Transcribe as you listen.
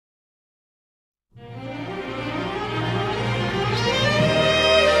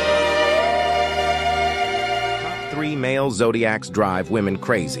male zodiacs drive women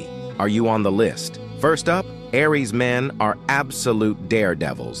crazy. Are you on the list? First up, Aries men are absolute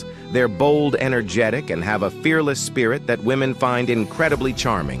daredevils. They're bold, energetic, and have a fearless spirit that women find incredibly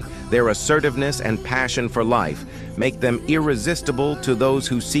charming. Their assertiveness and passion for life make them irresistible to those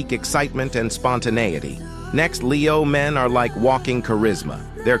who seek excitement and spontaneity. Next, Leo men are like walking charisma.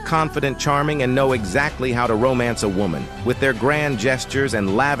 They're confident, charming, and know exactly how to romance a woman. With their grand gestures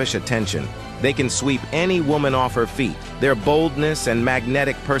and lavish attention, they can sweep any woman off her feet. Their boldness and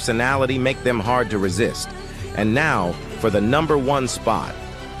magnetic personality make them hard to resist. And now, for the #1 spot.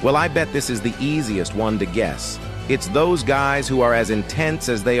 Well, I bet this is the easiest one to guess. It's those guys who are as intense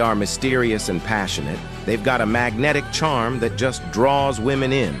as they are mysterious and passionate. They've got a magnetic charm that just draws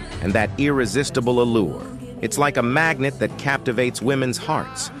women in, and that irresistible allure. It's like a magnet that captivates women's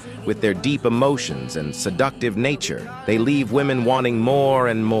hearts. With their deep emotions and seductive nature, they leave women wanting more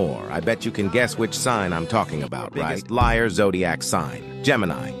and more. I bet you can guess which sign I'm talking about, right? Biggest liar zodiac sign.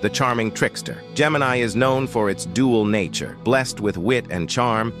 Gemini, the charming trickster. Gemini is known for its dual nature. Blessed with wit and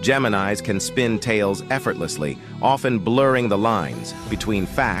charm, Geminis can spin tales effortlessly, often blurring the lines between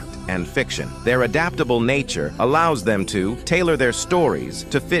fact and fiction. Their adaptable nature allows them to tailor their stories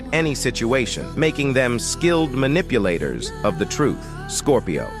to fit any situation, making them skilled manipulators of the truth.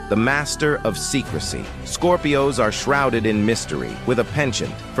 Scorpio, the master of secrecy. Scorpios are shrouded in mystery, with a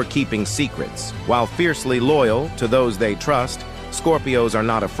penchant for keeping secrets. While fiercely loyal to those they trust, Scorpios are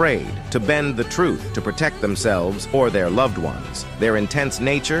not afraid to bend the truth to protect themselves or their loved ones. Their intense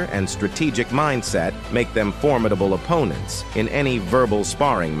nature and strategic mindset make them formidable opponents in any verbal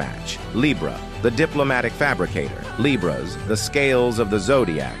sparring match. Libra, the diplomatic fabricator. Libras, the scales of the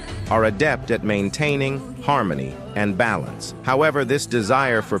zodiac, are adept at maintaining harmony and balance. However, this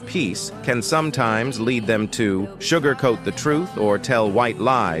desire for peace can sometimes lead them to sugarcoat the truth or tell white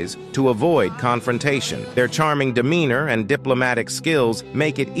lies to avoid confrontation. Their charming demeanor and diplomatic skills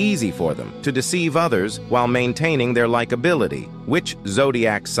make it easy for them to deceive others while maintaining their likability. Which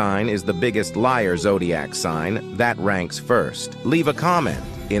zodiac sign is the biggest liar zodiac sign? That ranks first. Leave a comment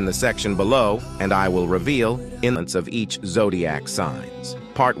in the section below, and I will reveal elements of each zodiac signs.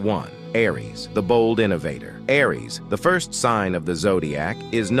 Part 1. Aries, the bold innovator. Aries, the first sign of the zodiac,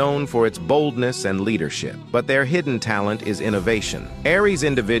 is known for its boldness and leadership, but their hidden talent is innovation. Aries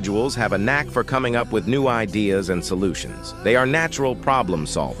individuals have a knack for coming up with new ideas and solutions. They are natural problem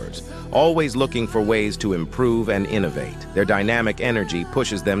solvers, always looking for ways to improve and innovate. Their dynamic energy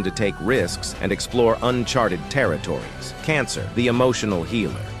pushes them to take risks and explore uncharted territories. Cancer, the emotional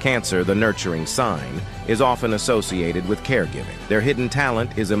healer. Cancer, the nurturing sign, is often associated with caregiving. Their hidden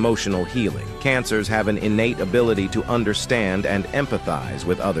talent is emotional healing. Cancers have an innate ability to understand and empathize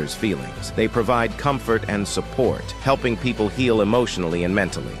with others' feelings. They provide comfort and support, helping people heal emotionally and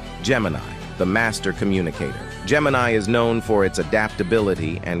mentally. Gemini, the master communicator. Gemini is known for its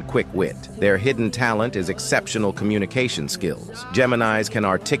adaptability and quick wit. Their hidden talent is exceptional communication skills. Geminis can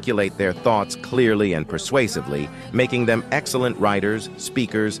articulate their thoughts clearly and persuasively, making them excellent writers,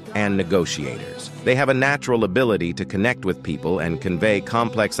 speakers, and negotiators. They have a natural ability to connect with people and convey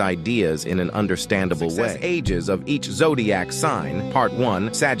complex ideas in an understandable way. Ages of each zodiac sign. Part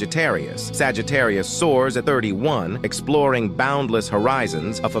 1. Sagittarius. Sagittarius soars at 31, exploring boundless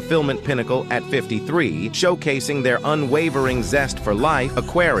horizons, a fulfillment pinnacle at 53, showcasing their unwavering zest for life.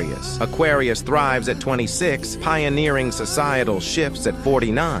 Aquarius. Aquarius thrives at 26, pioneering societal shifts at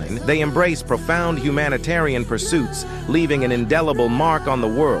 49. They embrace profound humanitarian pursuits, leaving an indelible mark on the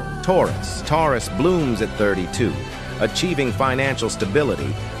world. Taurus. Taurus blooms at 32, achieving financial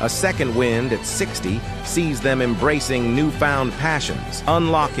stability. A second wind at 60 sees them embracing newfound passions,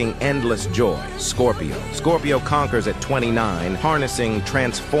 unlocking endless joy. Scorpio. Scorpio conquers at 29, harnessing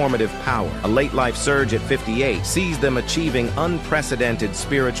transformative power. A late life surge at 58 sees them achieving unprecedented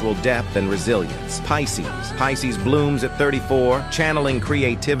spiritual depth and resilience. Pisces. Pisces blooms at 34, channeling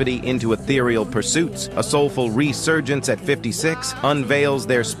creativity into ethereal pursuits. A soulful resurgence at 56 unveils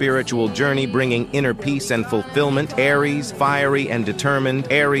their spiritual journey, bringing inner peace and fulfillment. Aries, fiery and determined.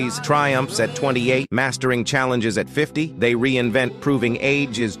 Aries triumphs at 28, mastering challenges at 50. They reinvent, proving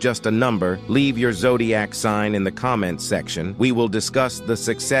age is just a number. Leave your zodiac sign in the comments section. We will discuss the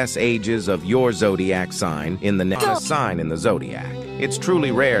success ages of your zodiac sign in the next sign in the zodiac. It's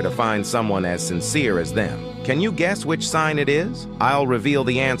truly rare to find someone as sincere as them. Can you guess which sign it is? I'll reveal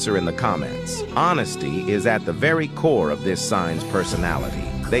the answer in the comments. Honesty is at the very core of this sign's personality.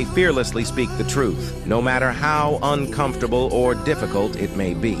 They fearlessly speak the truth, no matter how uncomfortable or difficult it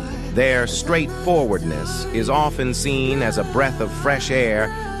may be. Their straightforwardness is often seen as a breath of fresh air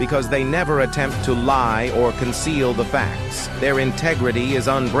because they never attempt to lie or conceal the facts. Their integrity is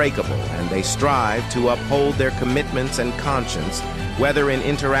unbreakable, and they strive to uphold their commitments and conscience, whether in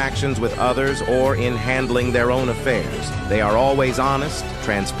interactions with others or in handling their own affairs. They are always honest,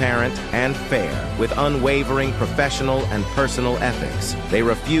 transparent, and fair, with unwavering professional and personal ethics. They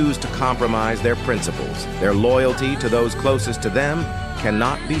refuse to compromise their principles. Their loyalty to those closest to them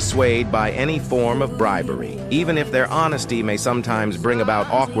cannot be swayed by any form of bribery. Even if their honesty may sometimes bring about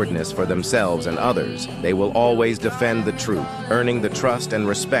awkwardness for themselves and others, they will always defend the truth, earning the trust and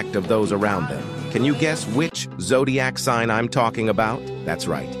respect of those around them. Can you guess which zodiac sign I'm talking about? That's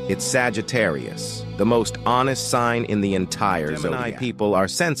right, it's Sagittarius, the most honest sign in the entire zodiac. Gemini people are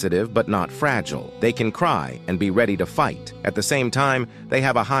sensitive but not fragile. They can cry and be ready to fight. At the same time, they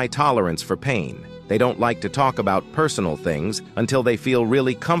have a high tolerance for pain. They don't like to talk about personal things until they feel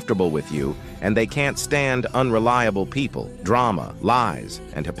really comfortable with you, and they can't stand unreliable people, drama, lies,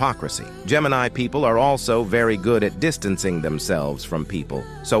 and hypocrisy. Gemini people are also very good at distancing themselves from people,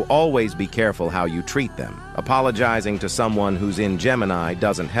 so always be careful how you treat them. Apologizing to someone who's in Gemini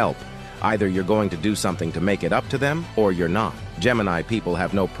doesn't help. Either you're going to do something to make it up to them, or you're not. Gemini people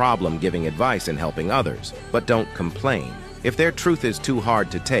have no problem giving advice and helping others, but don't complain. If their truth is too hard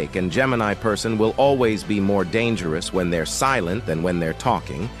to take, and Gemini person will always be more dangerous when they're silent than when they're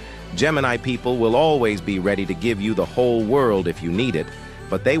talking. Gemini people will always be ready to give you the whole world if you need it,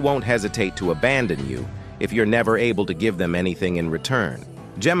 but they won't hesitate to abandon you if you're never able to give them anything in return.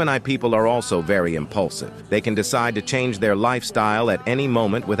 Gemini people are also very impulsive. They can decide to change their lifestyle at any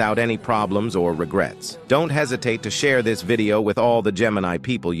moment without any problems or regrets. Don't hesitate to share this video with all the Gemini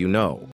people you know.